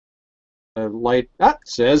Light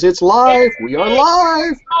says it's live. We are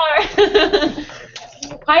live.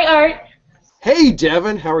 Hi, Art. Hey,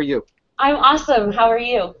 Devin, how are you? I'm awesome. How are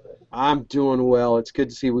you? I'm doing well. It's good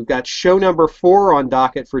to see. We've got show number 4 on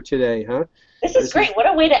docket for today, huh? This is This is great. What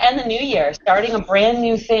a way to end the new year, starting a brand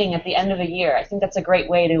new thing at the end of the year. I think that's a great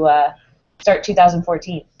way to start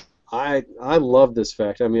 2014. I love this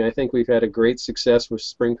fact. I mean, I think we've had a great success with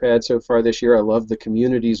Springpad so far this year. I love the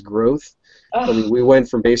community's growth. I mean, Oh, we went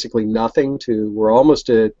from basically nothing to we're almost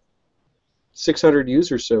at 600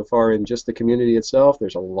 users so far in just the community itself.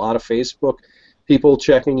 There's a lot of Facebook people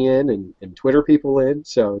checking in and Twitter people in,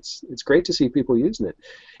 so it's great to see people using it.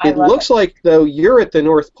 I It love it. looks like though you're at the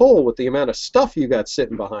North Pole with the amount of stuff you got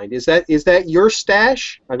sitting behind. Is that your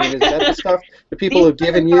stash? I mean, is that the stuff that people These have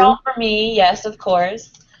given are all you? for me, yes, of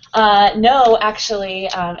course. No, actually,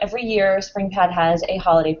 every year Springpad has a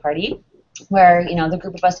holiday party where the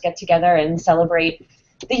group of us get together and celebrate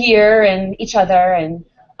the year and each other. And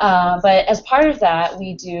but as part of that,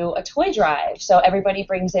 we do a toy drive. So everybody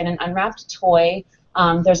brings in an unwrapped toy.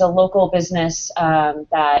 There's a local business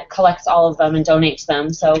that collects all of them and donates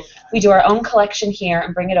them. So we do our own collection here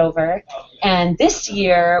and bring it over. And this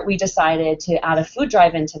year we decided to add a food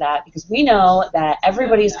drive into that because we know that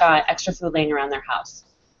everybody's got extra food laying around their house.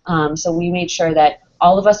 So we made sure that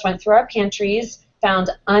all of us went through our pantries, found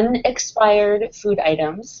unexpired food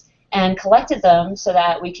items, and collected them so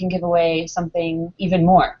that we can give away something even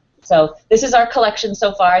more. So this is our collection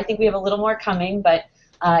so far. I think we have a little more coming, but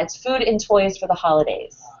it's food and toys for the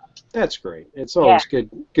holidays. That's great. It's Yeah, always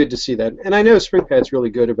good to see that. And I know Springpad's really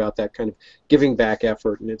good about that kind of giving back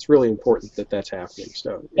effort, and it's really important that that's happening.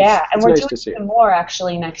 So yeah, and it's we're nice doing to see it. even more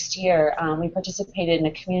actually next year. We participated in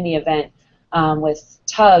a community event with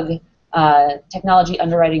TUG, Technology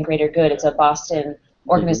Underwriting Greater Good. It's a Boston Hmm.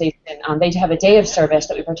 organization. They have a day of service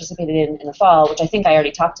that we participated in the fall, which I think I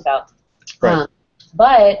already talked about. Right. Um,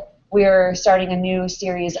 but we're starting a new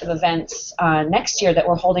series of events next year that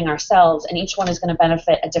we're holding ourselves, and each one is going to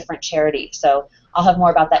benefit a different charity. So I'll have more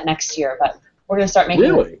about that next year, but we're going to start making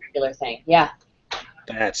this a Really? regular thing. Yeah,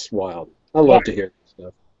 That's wild. I yeah, love to hear this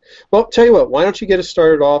stuff. Well, tell you what, why don't you get us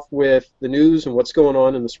started off with the news and what's going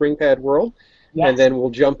on in the Springpad world, and yes. then we'll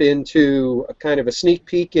jump into a kind of a sneak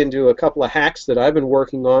peek into a couple of hacks that I've been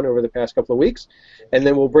working on over the past couple of weeks, and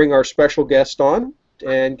then we'll bring our special guest on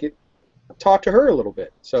and talk to her a little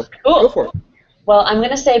bit. So go Cool. for it. Well, I'm going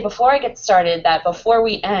to say before I get started that before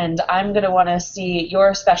we end, I'm going to want to see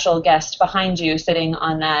your special guest behind you sitting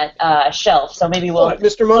on that shelf. So maybe we'll What,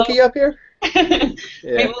 Mr. close, Monkey up here? maybe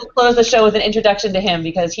Yeah. we'll close the show with an introduction to him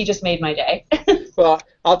because he just made my day. Well,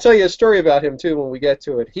 I'll tell you a story about him too when we get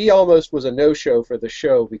to it. He almost was a no-show for the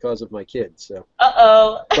show because of my kids. So, but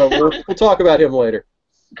Uh-oh. we'll talk about him later.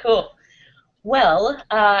 Cool. Well,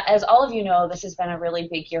 as all of you know, this has been a really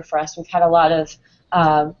big year for us. We've had a lot of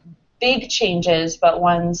uh, big changes, but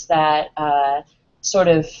ones that sort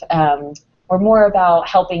of were more about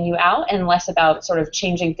helping you out and less about sort of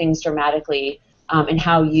changing things dramatically in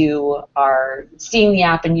how you are seeing the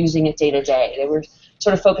app and using it day to day. They were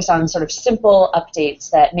sort of focused on sort of simple updates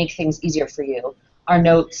that make things easier for you. Our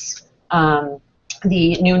notes,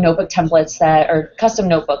 the new notebook templates or custom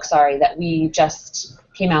notebooks, sorry, that we just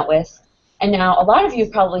came out with. And now a lot of you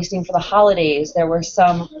have probably seen for the holidays, there were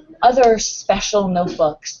some other special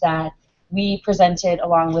notebooks that we presented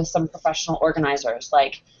along with some professional organizers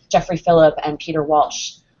like Jeffrey Phillip and Peter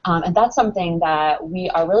Walsh. And that's something that we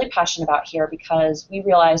are really passionate about here because we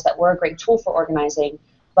realize that we're a great tool for organizing,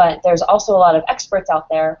 but there's also a lot of experts out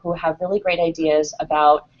there who have really great ideas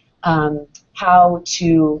about how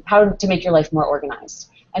to make your life more organized.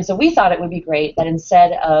 And so we thought it would be great that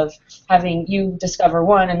instead of having you discover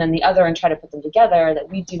one and then the other and try to put them together, that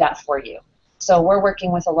we do that for you. So we're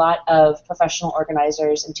working with a lot of professional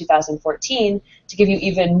organizers in 2014 to give you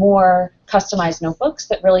even more customized notebooks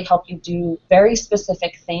that really help you do very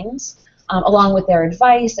specific things, along with their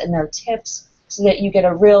advice and their tips, so that you get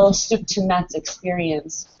a real soup to nuts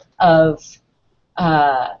experience of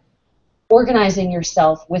uh, organizing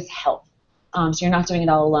yourself with help. So you're not doing it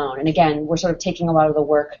all alone. And again, we're sort of taking a lot of the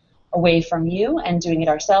work away from you and doing it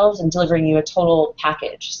ourselves and delivering you a total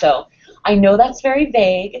package. So I know that's very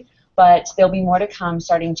vague, but there'll be more to come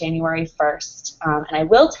starting January 1st. And I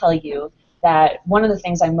will tell you that one of the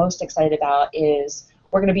things I'm most excited about is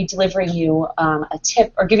we're going to be delivering you a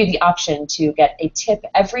tip, or give you the option to get a tip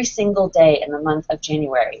every single day in the month of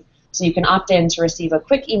January. So you can opt in to receive a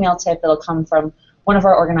quick email tip that'll come from one of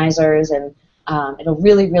our organizers, and it'll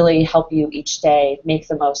really, really help you each day make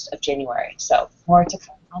the most of January. So more to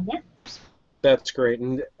come on that. That's great.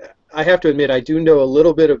 And I have to admit, I do know a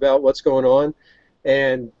little bit about what's going on,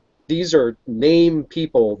 and these are name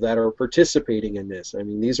people that are participating in this. I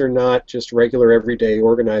mean, these are not just regular everyday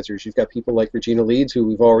organizers. You've got people like Regina Leeds, who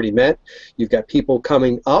we've already met. You've got people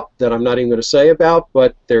coming up that I'm not even going to say about,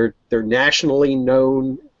 but they're nationally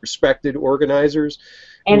known, respected organizers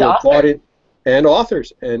And who have bought authors. it, and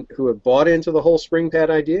authors, and who have bought into the whole Springpad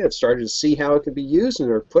idea, have started to see how it can be used, and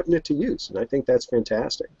are putting it to use. And I think that's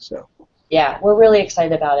fantastic. So. Yeah, we're really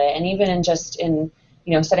excited about it. And even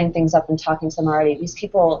in setting things up and talking to them already, these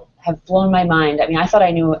people have blown my mind. I mean, I thought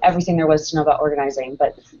I knew everything there was to know about organizing,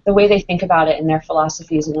 but the way they think about it and their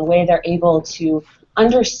philosophies and the way they're able to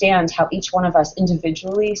understand how each one of us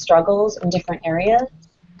individually struggles in different areas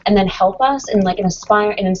and then help us in like an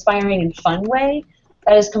inspiring and fun way,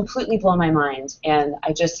 that has completely blown my mind. And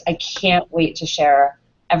I can't wait to share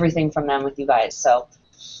everything from them with you guys. So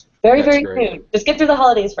very, That's very great. soon. Just get through the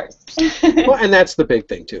holidays first. Well, and that's the big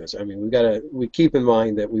thing too. Is, I mean, we keep in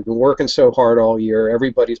mind that we've been working so hard all year.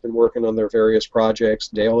 Everybody's been working on their various projects,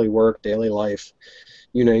 daily work, daily life,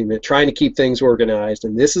 you name it, trying to keep things organized.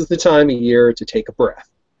 And this is the time of year to take a breath.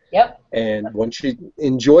 Yep. And once you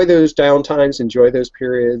enjoy those downtimes, enjoy those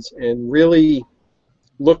periods, and really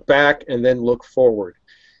look back and then look forward.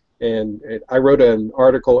 And I wrote an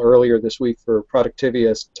article earlier this week for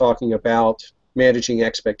Productivius talking about managing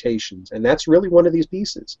expectations, and that's really one of these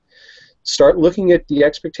pieces. Start looking at the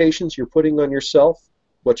expectations you're putting on yourself,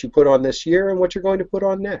 what you put on this year, and what you're going to put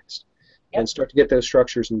on next. Yep. And start to get those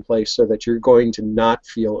structures in place so that you're going to not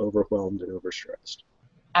feel overwhelmed and overstressed.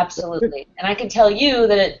 Absolutely. And I can tell you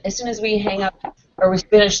that as soon as we hang up or we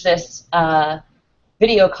finish this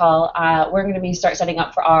video call, we're going to start setting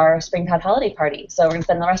up for our Springpad holiday party. So we're going to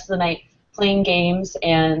spend the rest of the night playing games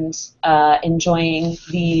and enjoying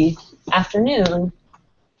the afternoon.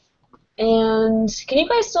 And can you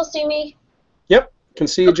guys still see me? Yep, can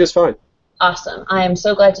see you just fine. Awesome. I am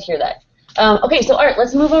so glad to hear that. Okay, so Art,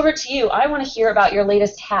 let's move over to you. I want to hear about your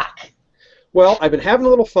latest hack. Well, I've been having a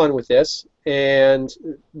little fun with this, and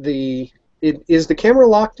is the camera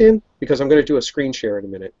locked in? Because I'm going to do a screen share in a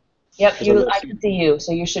minute. Yep, I can see you,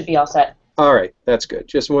 so you should be all set. All right, that's good.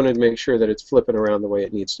 Just wanted to make sure that it's flipping around the way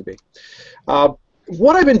it needs to be.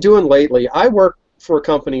 What I've been doing lately, I work for a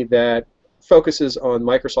company that focuses on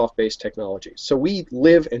Microsoft-based technology. So we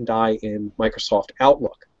live and die in Microsoft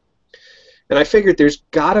Outlook. And I figured there's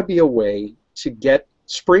got to be a way to get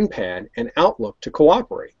Springpad and Outlook to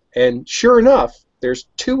cooperate. And sure enough, there's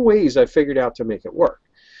two ways I figured out to make it work.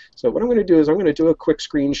 So what I'm going to do is I'm going to do a quick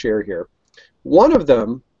screen share here. One of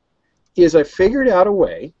them is I figured out a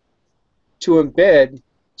way to embed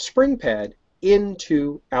Springpad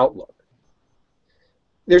into Outlook.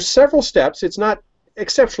 There's several steps. It's not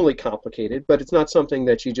exceptionally complicated, but it's not something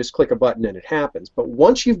that you just click a button and it happens. But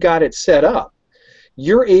once you've got it set up,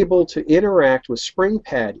 you're able to interact with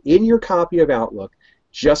Springpad in your copy of Outlook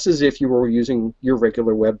just as if you were using your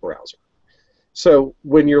regular web browser. So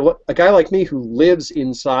when you're a guy like me who lives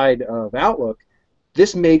inside of Outlook,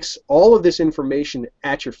 this makes all of this information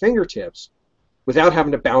at your fingertips without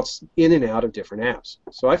having to bounce in and out of different apps.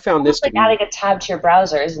 So I found this to be adding a tab to your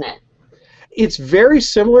browser, isn't it? It's very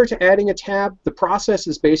similar to adding a tab. The process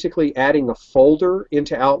is basically adding a folder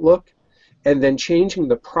into Outlook and then changing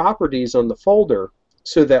the properties on the folder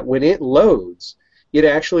so that when it loads, it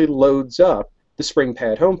actually loads up the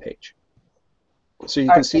Springpad homepage. So you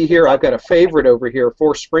can see here I've got a favorite over here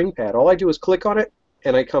for Springpad. All I do is click on it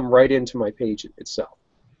and I come right into my page itself.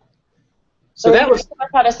 So that was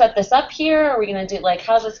how to set this up here? Or are we going to do, like,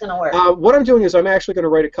 how's this going to work? What I'm doing is I'm actually going to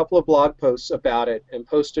write a couple of blog posts about it and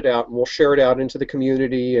post it out, and we'll share it out into the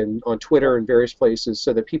community and on Twitter and various places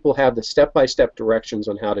so that people have the step-by-step directions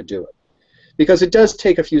on how to do it. Because it does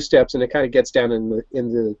take a few steps, and it kind of gets down in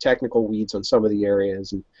the technical weeds on some of the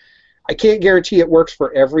areas. And I can't guarantee it works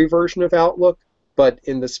for every version of Outlook, but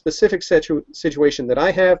in the specific situation that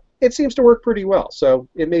I have, it seems to work pretty well. So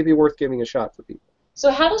it may be worth giving a shot for people. So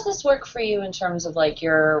how does this work for you in terms of like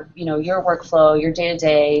your workflow, your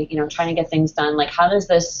day-to-day, trying to get things done? Like, how does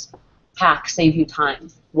this hack save you time?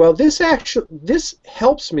 Well, this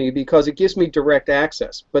helps me because it gives me direct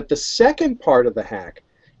access. But the second part of the hack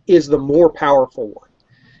is the more powerful one,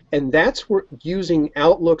 and that's where using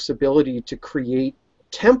Outlook's ability to create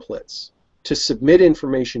templates to submit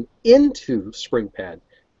information into Springpad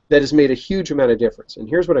that has made a huge amount of difference. And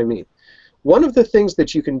here's what I mean. One of the things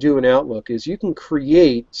that you can do in Outlook is you can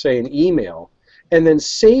create, say, an email and then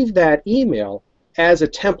save that email as a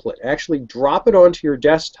template. Actually drop it onto your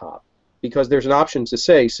desktop because there's an option to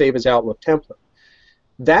say Save as Outlook Template.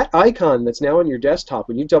 That icon that's now on your desktop,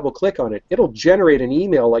 when you double-click on it, it'll generate an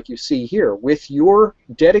email like you see here with your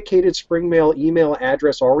dedicated SpringMail email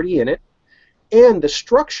address already in it and the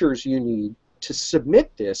structures you need to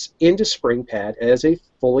submit this into Springpad as a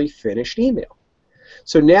fully finished email.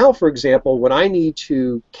 So now, for example, when I need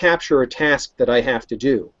to capture a task that I have to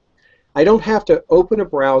do, I don't have to open a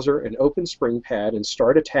browser and open Springpad and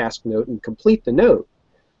start a task note and complete the note.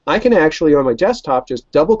 I can actually, on my desktop, just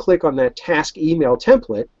double-click on that task email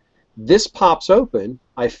template. This pops open.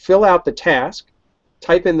 I fill out the task,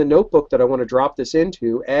 type in the notebook that I want to drop this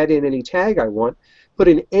into, add in any tag I want, put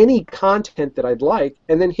in any content that I'd like,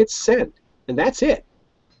 and then hit send. And that's it.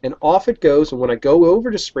 And off it goes, and when I go over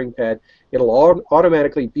to Springpad, it'll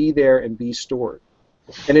automatically be there and be stored.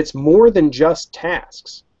 And it's more than just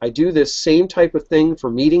tasks. I do this same type of thing for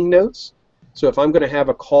meeting notes. So if I'm going to have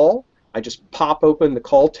a call, I just pop open the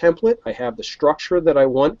call template. I have the structure that I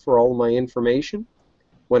want for all of my information.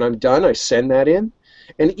 When I'm done, I send that in.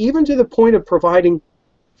 And even to the point of providing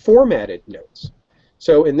formatted notes.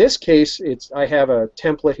 So in this case, I have a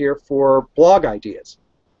template here for blog ideas.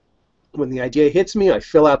 When the idea hits me, I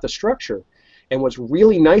fill out the structure. And what's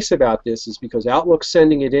really nice about this is because Outlook's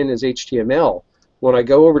sending it in as HTML, when I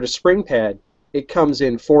go over to Springpad, it comes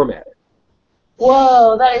in formatted.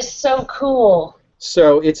 Whoa, that is so cool.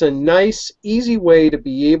 So it's a nice, easy way to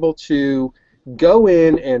be able to go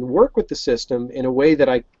in and work with the system in a way that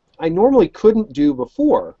I normally couldn't do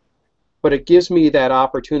before, but it gives me that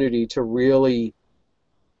opportunity to really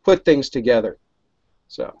put things together.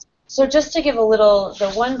 So just to give a little,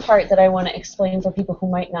 the one part that I want to explain for people who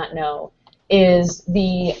might not know is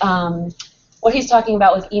what he's talking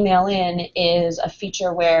about with email in is a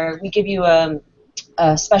feature where we give you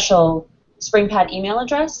a special Springpad email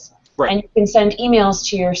address, right. And you can send emails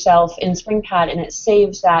to yourself in Springpad, and it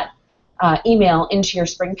saves that email into your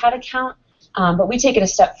Springpad account. But we take it a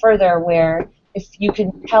step further where if you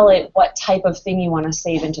can tell it what type of thing you want to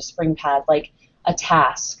save into Springpad, like a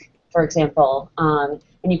task, for example,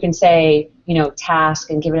 and you can say,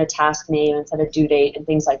 task and give it a task name instead of due date and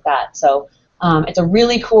things like that. So it's a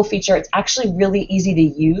really cool feature. It's actually really easy to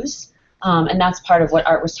use, and that's part of what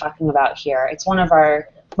Art was talking about here. It's one of our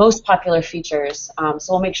most popular features, so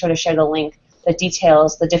we'll make sure to share the link that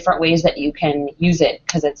details the different ways that you can use it,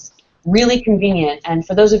 because it's really convenient. And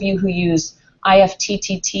for those of you who use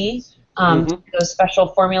IFTTT, those special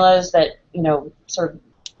formulas that, sort of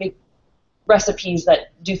make recipes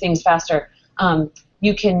that do things faster,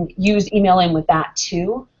 you can use email in with that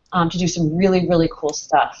too, to do some really, really cool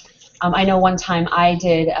stuff. I know one time I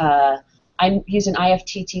used an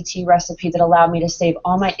IFTTT recipe that allowed me to save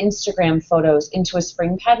all my Instagram photos into a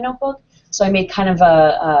Springpad notebook. So I made kind of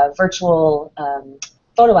a virtual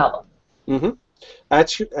photo album. Mm-hmm.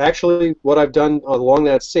 Actually, what I've done along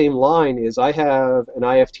that same line is I have an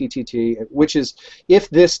IFTTT, which is if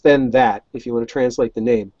this, then that, if you want to translate the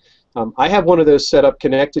name. I have one of those set up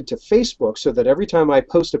connected to Facebook so that every time I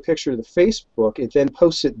post a picture to the Facebook, it then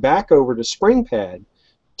posts it back over to Springpad,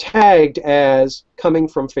 tagged as coming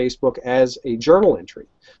from Facebook as a journal entry.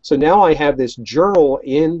 So now I have this journal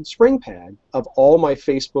in Springpad of all my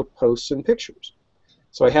Facebook posts and pictures.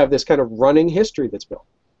 So I have this kind of running history that's built.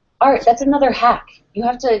 Art, that's another hack. You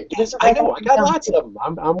have to. Yes, I know. I got lots of them.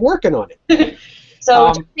 I'm working on it. So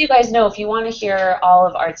just so you guys know, if you want to hear all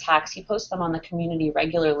of Art's hacks, he posts them on the community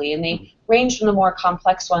regularly, and they range from the more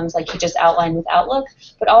complex ones like he just outlined with Outlook,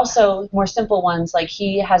 but also more simple ones like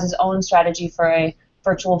he has his own strategy for a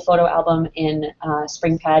virtual photo album in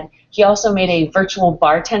Springpad. He also made a virtual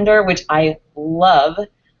bartender, which I love.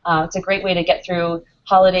 It's a great way to get through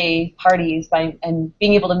holiday parties and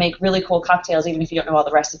being able to make really cool cocktails, even if you don't know all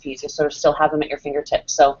the recipes. You sort of still have them at your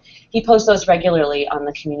fingertips. So he posts those regularly on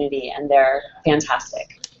the community, and they're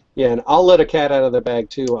fantastic. Yeah, and I'll let a cat out of the bag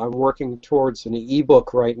too. I'm working towards an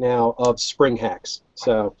ebook right now of spring hacks.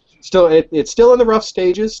 So it's still in the rough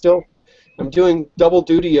stages. Still, I'm doing double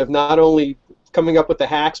duty of not only coming up with the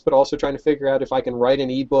hacks, but also trying to figure out if I can write an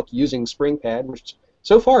ebook using Springpad, which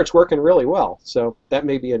so far it's working really well. So that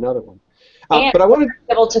may be another one. But I wanted to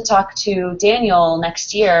be able to talk to Daniel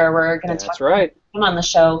next year. We're going to talk to him on the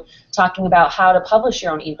show, talking about how to publish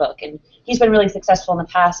your own ebook. And he's been really successful in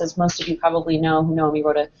the past, as most of you probably know who know him. He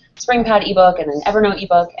wrote a Springpad ebook and an Evernote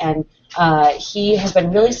ebook, and he has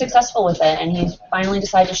been really successful with it. And he finally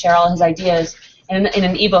decided to share all his ideas in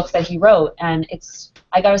an ebook that he wrote. And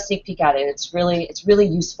I got a sneak peek at it. It's really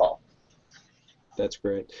useful. That's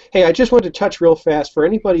great. Hey, I just wanted to touch real fast for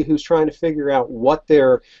anybody who's trying to figure out what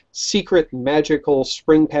their secret magical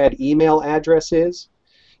Springpad email address is.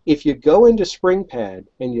 If you go into Springpad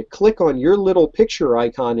and you click on your little picture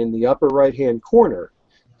icon in the upper right-hand corner,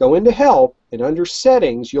 go into Help, and under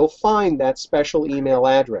Settings, you'll find that special email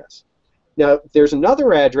address. Now, there's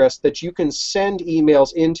another address that you can send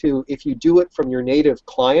emails into if you do it from your native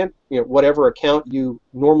client, whatever account you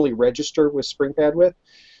normally register with Springpad with.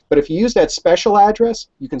 But if you use that special address,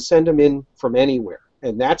 you can send them in from anywhere.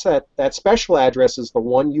 And that special address is the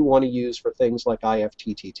one you want to use for things like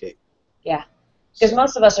IFTTT. Yeah. Because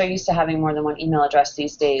most of us are used to having more than one email address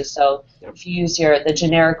these days, so if you use the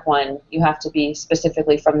generic one, you have to be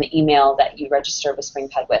specifically from the email that you register with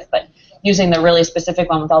Springpad with. But using the really specific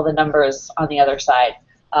one with all the numbers on the other side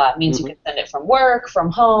means you can send it from work,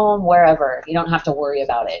 from home, wherever. You don't have to worry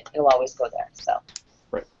about it. It'll always go there. So.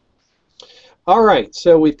 Right. All right,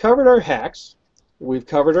 so we've covered our hacks. We've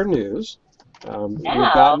covered our news.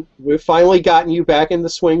 We've finally gotten you back in the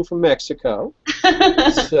swing from Mexico.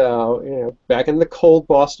 So, back in the cold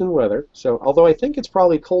Boston weather. So, although I think it's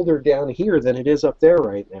probably colder down here than it is up there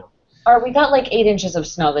right now. Or we got like 8 inches of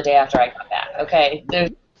snow the day after I got back, okay?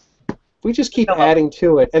 We just keep adding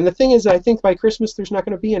to it. And the thing is, I think by Christmas there's not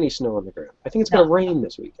going to be any snow on the ground. I think it's going to rain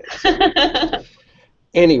this weekend. So.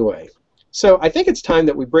 Anyway, so I think it's time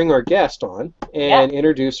that we bring our guest on and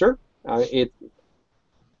introduce her.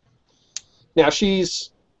 Now,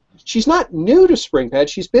 she's not new to Springpad.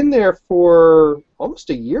 She's been there for almost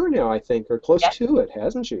a year now, I think, or close to it,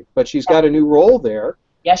 hasn't she? But she's got a new role there.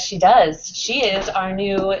 Yes, she does. She is our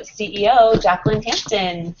new CEO, Jacqueline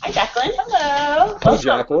Hampton. Hi, Jacqueline. Hello. Hi,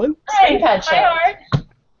 Jacqueline. Springpad Show. Hi, Art.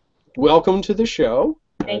 Welcome to the show.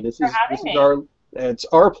 Thanks for having me. It's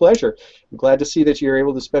our pleasure. I'm glad to see that you're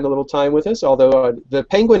able to spend a little time with us, although the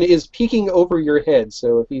penguin is peeking over your head,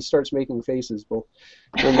 so if he starts making faces, we'll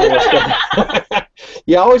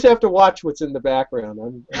you always have to watch what's in the background.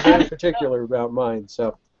 I'm very particular about mine.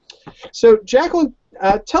 So Jacqueline,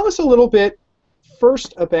 tell us a little bit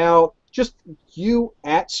first about just you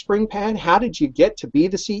at Springpad. How did you get to be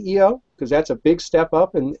the CEO? Because that's a big step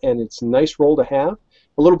up, and it's a nice role to have.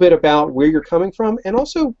 A little bit about where you're coming from, and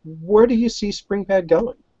also where do you see Springpad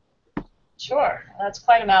going? Sure. That's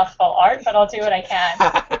quite a mouthful, Art, but I'll do what I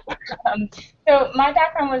can. So my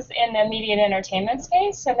background was in the media and entertainment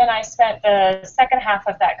space, and then I spent the second half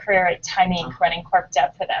of that career at Time Inc. running corp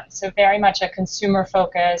dev for them. So very much a consumer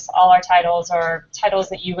focus. All our titles are titles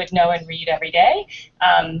that you would know and read every day.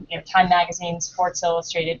 Time Magazine, Sports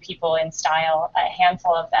Illustrated, People in Style, a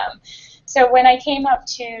handful of them. So when I came up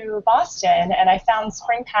to Boston and I found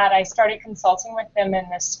Springpad, I started consulting with them in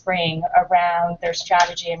the spring around their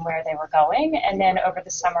strategy and where they were going. And then over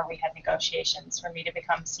the summer, we had negotiations for me to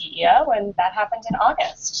become CEO, and that happened in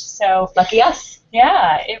August. So lucky us.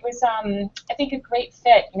 Yeah, it was, I think, a great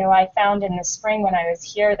fit. I found in the spring when I was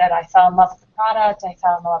here that I fell in love with the product, I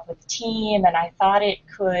fell in love with the team, and I thought it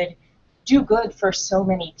could do good for so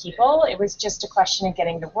many people. It was just a question of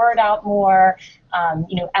getting the word out more,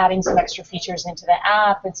 adding some extra features into the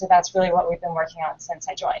app, and so that's really what we've been working on since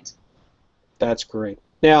I joined. That's great.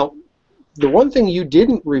 Now, the one thing you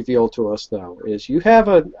didn't reveal to us, though, is you have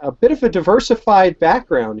a bit of a diversified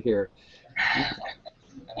background here.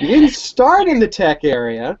 You didn't start in the tech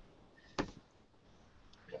area.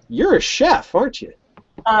 You're a chef, aren't you?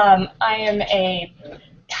 I am a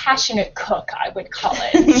passionate cook, I would call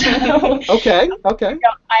it. So, okay.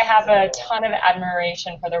 I have a ton of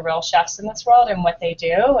admiration for the real chefs in this world and what they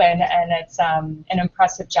do, and it's an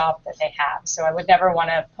impressive job that they have. So I would never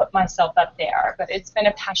want to put myself up there, but it's been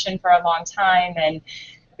a passion for a long time, and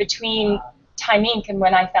between Time Inc. and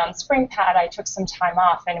when I found Springpad, I took some time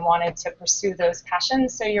off and wanted to pursue those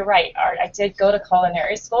passions. So you're right, Art. I did go to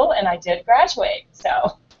culinary school, and I did graduate.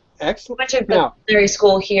 So. Excellent. Went to culinary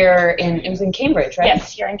school here it was in Cambridge, right?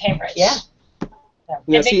 Yes, here in Cambridge. Yeah.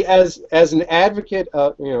 Now, see, as an advocate,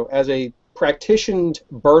 as a practiced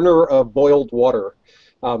burner of boiled water,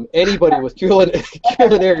 anybody with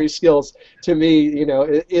culinary skills, to me,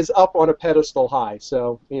 is up on a pedestal high.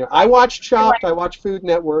 So, I watch Chopped, I watch Food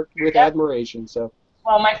Network with admiration. So.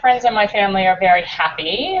 Well, my friends and my family are very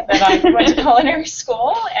happy that I went to culinary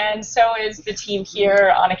school, and so is the team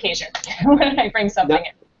here on occasion when I bring something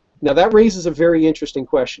in. Now that raises a very interesting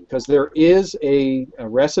question, because there is a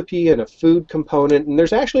recipe and a food component, and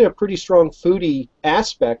there's actually a pretty strong foodie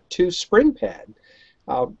aspect to Springpad.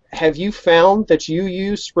 Have you found that you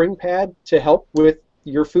use Springpad to help with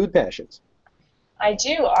your food passions? I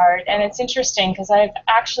do, Art, and it's interesting because I've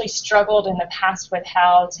actually struggled in the past with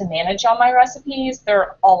how to manage all my recipes.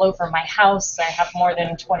 They're all over my house. I have more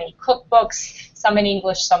than 20 cookbooks, some in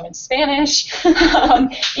English, some in Spanish.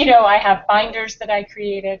 I have binders that I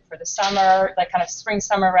created for the summer, like kind of spring,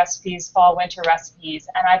 summer recipes, fall, winter recipes.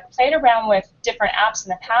 And I've played around with different apps in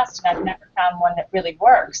the past, and I've never found one that really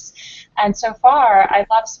works. And so far, I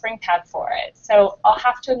love Springpad for it. So I'll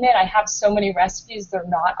have to admit, I have so many recipes, they're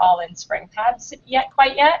not all in Springpad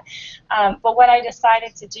quite yet. But what I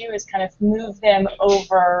decided to do is kind of move them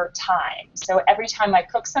over time. So every time I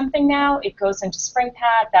cook something now, it goes into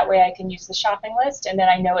Springpad. That way I can use the shopping list, and then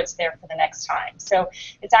I know it's there for the next time. So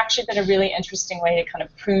it's actually been a really interesting way to kind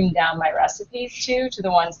of prune down my recipes to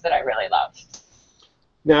the ones that I really love.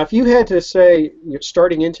 Now, if you had to say, you're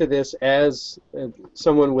starting into this as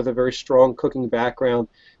someone with a very strong cooking background,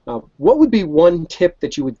 what would be one tip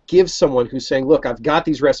that you would give someone who's saying, look, I've got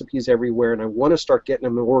these recipes everywhere and I want to start getting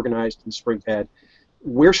them organized in Springpad.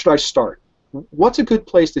 Where should I start? What's a good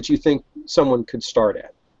place that you think someone could start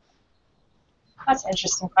at? That's an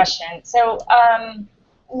interesting question. So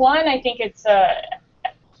one, I think it's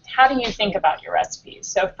how do you think about your recipes?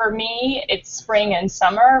 So for me, it's spring and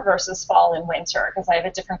summer versus fall and winter because I have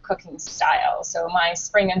a different cooking style. So my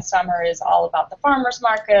spring and summer is all about the farmer's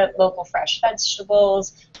market, local fresh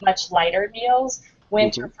vegetables, much lighter meals.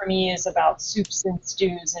 Winter for me is about soups and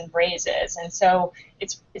stews and braises, and so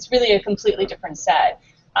it's really a completely different set.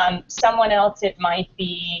 Someone else, it might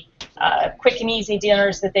be quick and easy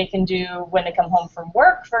dinners that they can do when they come home from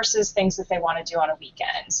work versus things that they want to do on a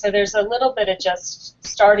weekend. So there's a little bit of just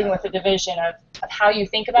starting with a division of how you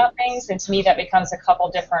think about things, and to me that becomes a couple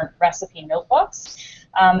different recipe notebooks.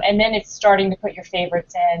 And then it's starting to put your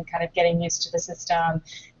favorites in, kind of getting used to the system.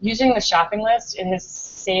 Using the shopping list, it has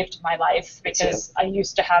saved my life because I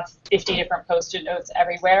used to have 50 different Post-it notes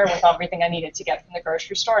everywhere with everything I needed to get from the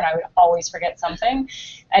grocery store, and I would always forget something.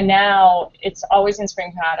 And now it's always in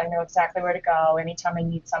Springpad. I know exactly where to go. Anytime I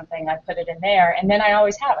need something, I put it in there, and then I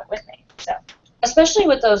always have it with me. So. Especially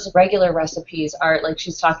with those regular recipes, Art, like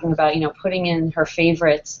she's talking about, putting in her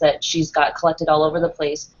favorites that she's got collected all over the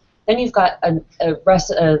place. Then you've got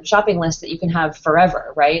a shopping list that you can have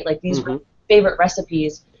forever, right? Like these favorite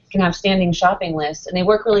recipes can have standing shopping lists, and they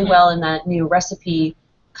work really well in that new recipe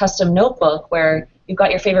custom notebook where you've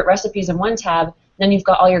got your favorite recipes in one tab, then you've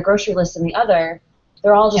got all your grocery lists in the other.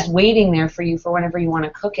 They're all just waiting there for you for whenever you want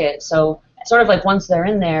to cook it. So sort of like once they're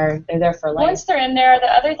in there, they're there for life. Once they're in there,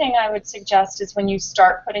 the other thing I would suggest is when you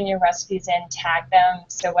start putting your recipes in, tag them.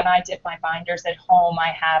 So when I did my binders at home, I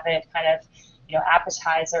have it kind of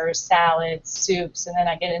appetizers, salads, soups, and then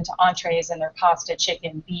I get into entrees and they're pasta,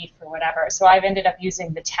 chicken, beef, or whatever. So I've ended up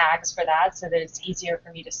using the tags for that so that it's easier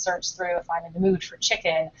for me to search through. If I'm in the mood for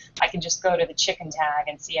chicken, I can just go to the chicken tag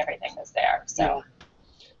and see everything that's there. So.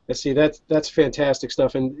 I see, that's fantastic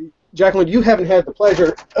stuff. And Jacqueline, you haven't had the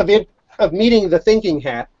pleasure of meeting the thinking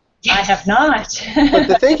hat. I have not. But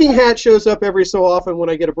the thinking hat shows up every so often when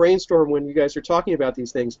I get a brainstorm when you guys are talking about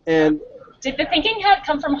these things. And did the thinking hat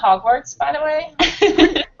come from Hogwarts, by the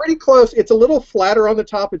way? pretty close. It's a little flatter on the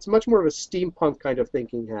top. It's much more of a steampunk kind of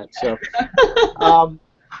thinking hat. So,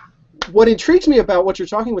 what intrigues me about what you're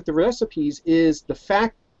talking with the recipes is the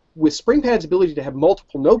fact with Springpad's ability to have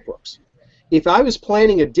multiple notebooks. If I was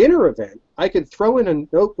planning a dinner event, I could throw in a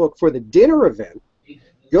notebook for the dinner event,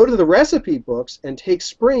 go to the recipe books, and take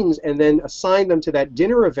Springs and then assign them to that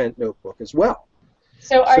dinner event notebook as well.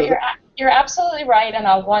 So you're absolutely right, and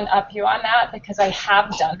I'll one-up you on that because I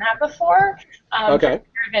have done that before for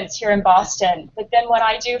events here in Boston. But then what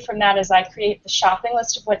I do from that is I create the shopping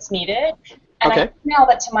list of what's needed, and I email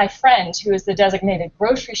that to my friend who is the designated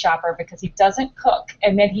grocery shopper because he doesn't cook,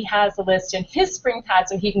 and then he has the list in his Springpad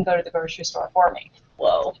so he can go to the grocery store for me.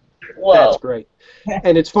 Whoa. That's great.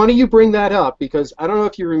 And it's funny you bring that up because I don't know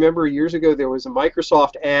if you remember years ago there was a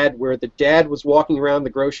Microsoft ad where the dad was walking around the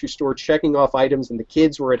grocery store checking off items and the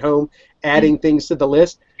kids were at home adding things to the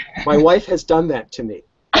list. My wife has done that to me.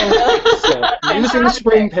 So, using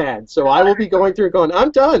Springpad. So I will be going through and going,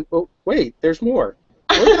 I'm done. Oh, wait, there's more.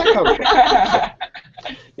 Where did that come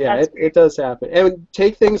from? Yeah, it does happen. And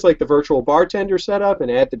take things like the virtual bartender setup and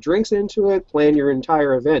add the drinks into it, plan your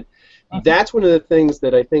entire event. That's one of the things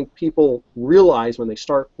that I think people realize when they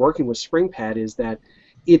start working with Springpad is that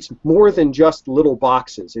it's more than just little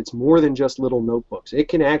boxes. It's more than just little notebooks. It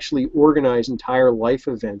can actually organize entire life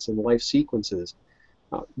events and life sequences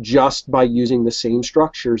just by using the same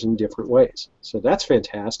structures in different ways. So that's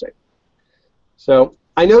fantastic. So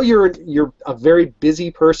I know you're a very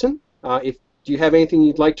busy person. Do you have anything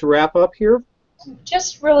you'd like to wrap up here?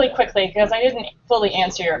 Just really quickly, because I didn't fully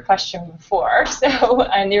answer your question before,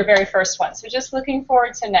 and your very first one. So just looking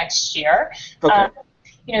forward to next year. Okay.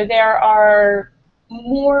 There are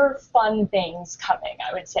more fun things coming,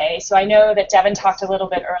 I would say. So I know that Devin talked a little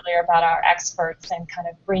bit earlier about our experts and kind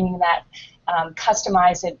of bringing that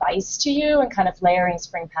customized advice to you and kind of layering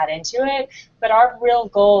Springpad into it. But our real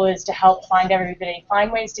goal is to help everybody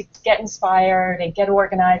find ways to get inspired and get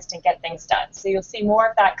organized and get things done. So you'll see more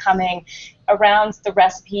of that coming around the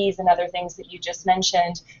recipes and other things that you just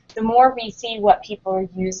mentioned. The more we see what people are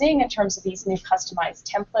using in terms of these new customized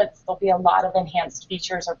templates, there'll be a lot of enhanced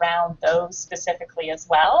features around those specifically as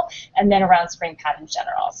well, and then around Springpad in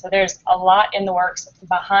general. So there's a lot in the works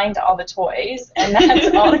behind all the toys, and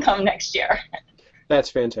that's all to come next year. That's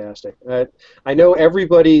fantastic. I know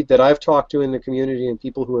everybody that I've talked to in the community and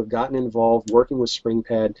people who have gotten involved working with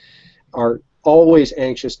Springpad are always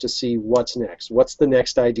anxious to see what's next. What's the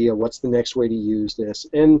next idea? What's the next way to use this?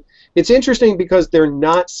 And it's interesting because they're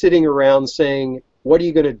not sitting around saying, what are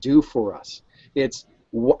you going to do for us? It's,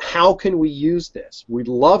 how can we use this? We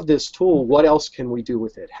love this tool. What else can we do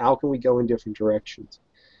with it? How can we go in different directions?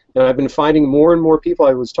 And I've been finding more and more people.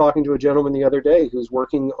 I was talking to a gentleman the other day who's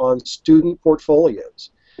working on student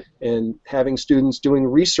portfolios and having students doing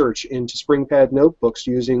research into Springpad notebooks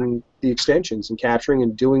using the extensions and capturing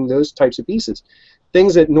and doing those types of pieces.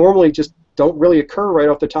 Things that normally just don't really occur right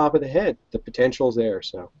off the top of the head. The potential's there.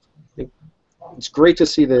 So I think it's great to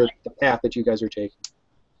see the path that you guys are taking.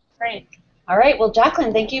 Great. All right. Well,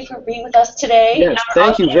 Jacqueline, thank you for being with us today. Yes,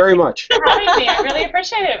 thank you very much. For having me. I really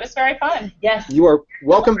appreciate it. It was very fun. Yes. You are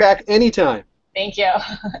welcome back anytime. Thank you.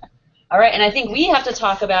 All right, and I think we have to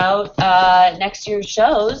talk about next year's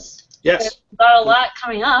shows. Yes. We've got a lot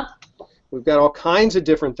coming up. We've got all kinds of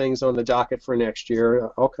different things on the docket for next year,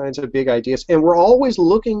 all kinds of big ideas, and we're always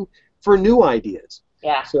looking for new ideas.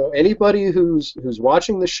 Yeah. So anybody who's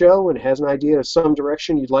watching the show and has an idea of some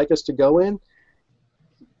direction you'd like us to go in,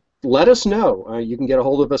 let us know. You can get a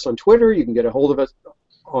hold of us on Twitter. You can get a hold of us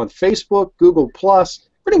on Facebook, Google+,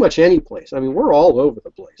 pretty much any place. I mean, we're all over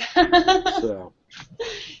the place. So.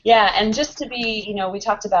 Yeah, and just to be, we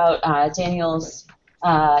talked about Daniel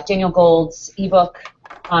Gold's ebook.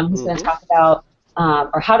 He's going to talk about,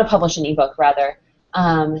 or how to publish an ebook, rather.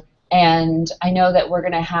 And I know that we're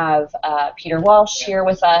going to have Peter Walsh here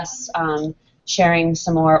with us, sharing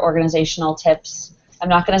some more organizational tips. I'm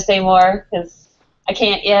not going to say more because I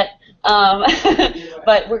can't yet.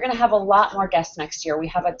 But we're going to have a lot more guests next year. We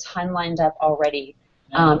have a ton lined up already.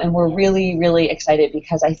 And we're really, really excited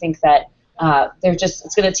because I think that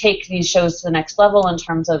it's going to take these shows to the next level in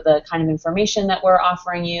terms of the kind of information that we're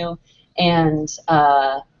offering you and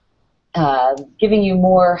giving you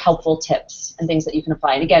more helpful tips and things that you can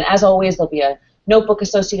apply. And again, as always, there'll be a notebook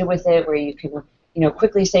associated with it where you can,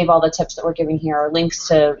 quickly save all the tips that we're giving here, or links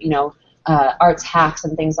to, arts hacks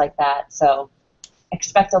and things like that. So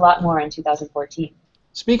expect a lot more in 2014.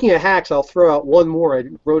 Speaking of hacks, I'll throw out one more. I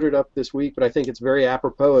wrote it up this week, but I think it's very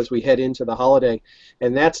apropos as we head into the holiday,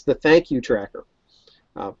 and that's the thank you tracker.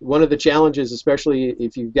 One of the challenges, especially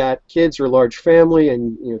if you've got kids or a large family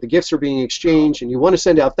and the gifts are being exchanged and you want to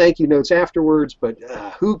send out thank you notes afterwards, but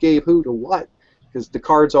who gave who to what? Because the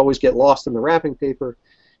cards always get lost in the wrapping paper.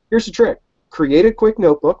 Here's the trick. Create a quick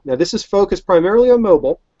notebook. Now this is focused primarily on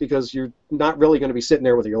mobile because you're not really going to be sitting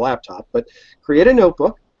there with your laptop, but create a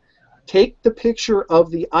notebook. Take the picture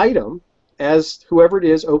of the item as whoever it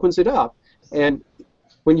is opens it up, and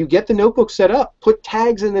when you get the notebook set up, put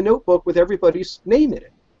tags in the notebook with everybody's name in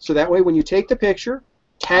it. So that way when you take the picture,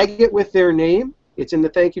 tag it with their name, it's in the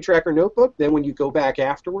thank you tracker notebook, then when you go back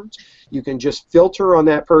afterwards, you can just filter on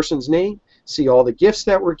that person's name, see all the gifts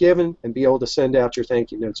that were given, and be able to send out your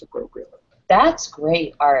thank you notes appropriately. That's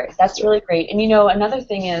great, Art. That's really great. And another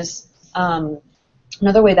thing is,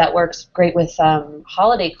 another way that works great with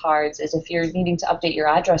holiday cards is if you're needing to update your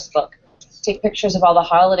address book, take pictures of all the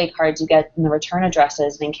holiday cards you get and the return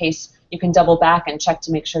addresses, and in case you can double back and check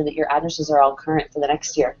to make sure that your addresses are all current for the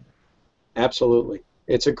next year. Absolutely.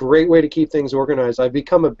 It's a great way to keep things organized. I've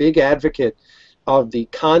become a big advocate of the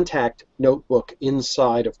contact notebook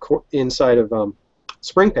inside of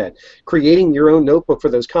Springpad, creating your own notebook for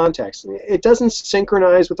those contacts. It doesn't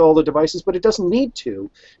synchronize with all the devices, but it doesn't need to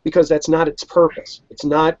because that's not its purpose. It's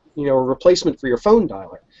not a replacement for your phone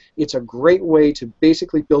dialer. It's a great way to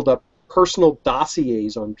basically build up personal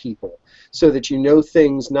dossiers on people so that you know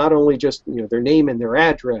things, not only just their name and their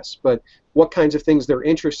address, but what kinds of things they're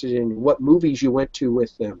interested in, what movies you went to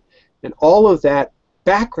with them, and all of that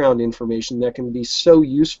background information that can be so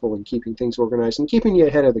useful in keeping things organized and keeping you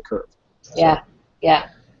ahead of the curve. Yeah. Yeah.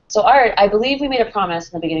 So, Art, I believe we made a promise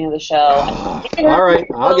in the beginning of the show. All right,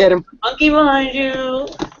 I'll get him. Monkey behind you.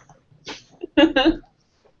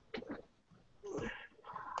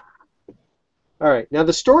 All right. Now,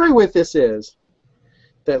 the story with this is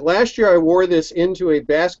that last year I wore this into a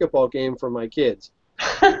basketball game for my kids,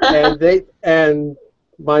 and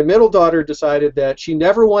my middle daughter decided that she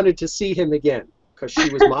never wanted to see him again because she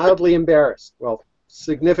was mildly embarrassed. Well,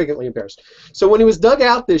 significantly embarrassed. So when he was dug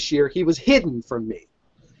out this year, he was hidden from me.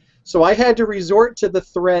 So I had to resort to the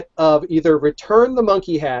threat of either return the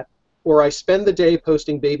monkey hat or I spend the day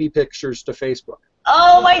posting baby pictures to Facebook.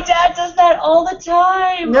 Oh, my dad does that all the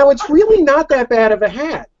time. Now, it's really not that bad of a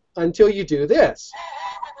hat until you do this.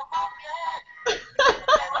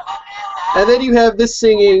 And then you have the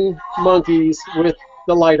singing monkeys with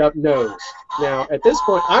the light-up nose. Now, at this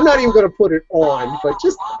point, I'm not even going to put it on, but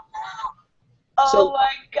just... Oh,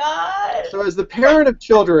 my God. So as the parent of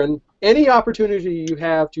children, any opportunity you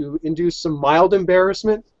have to induce some mild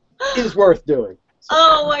embarrassment is worth doing.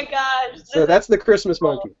 Oh, my gosh. So that's the Christmas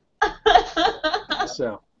monkey.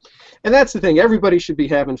 So, and that's the thing. Everybody should be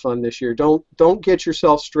having fun this year. Don't get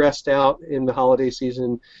yourself stressed out in the holiday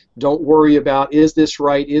season. Don't worry about, is this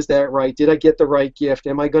right? Is that right? Did I get the right gift?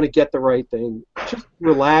 Am I going to get the right thing? Just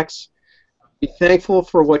relax. Be thankful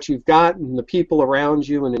for what you've got and the people around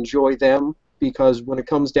you and enjoy them, because when it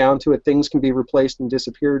comes down to it, things can be replaced and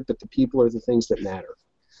disappeared, but the people are the things that matter.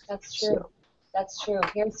 That's true. So. That's true.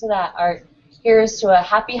 Here's to that, Art. Here's to a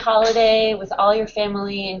happy holiday with all your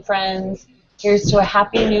family and friends. Here's to a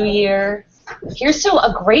happy new year. Here's to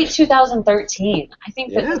a great 2013. I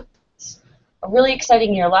think that it's a really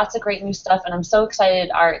exciting year. Lots of great new stuff, and I'm so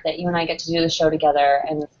excited, Art, that you and I get to do the show together,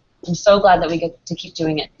 and I'm so glad that we get to keep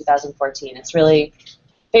doing it in 2014. It's really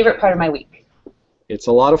favorite part of my week. It's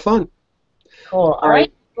a lot of fun. Cool. All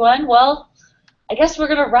right, everyone. Well, I guess we're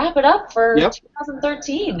going to wrap it up for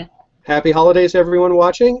 2013. Happy holidays, everyone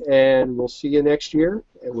watching, and we'll see you next year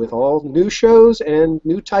with all new shows and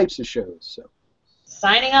new types of shows. So,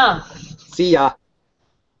 signing off. See ya.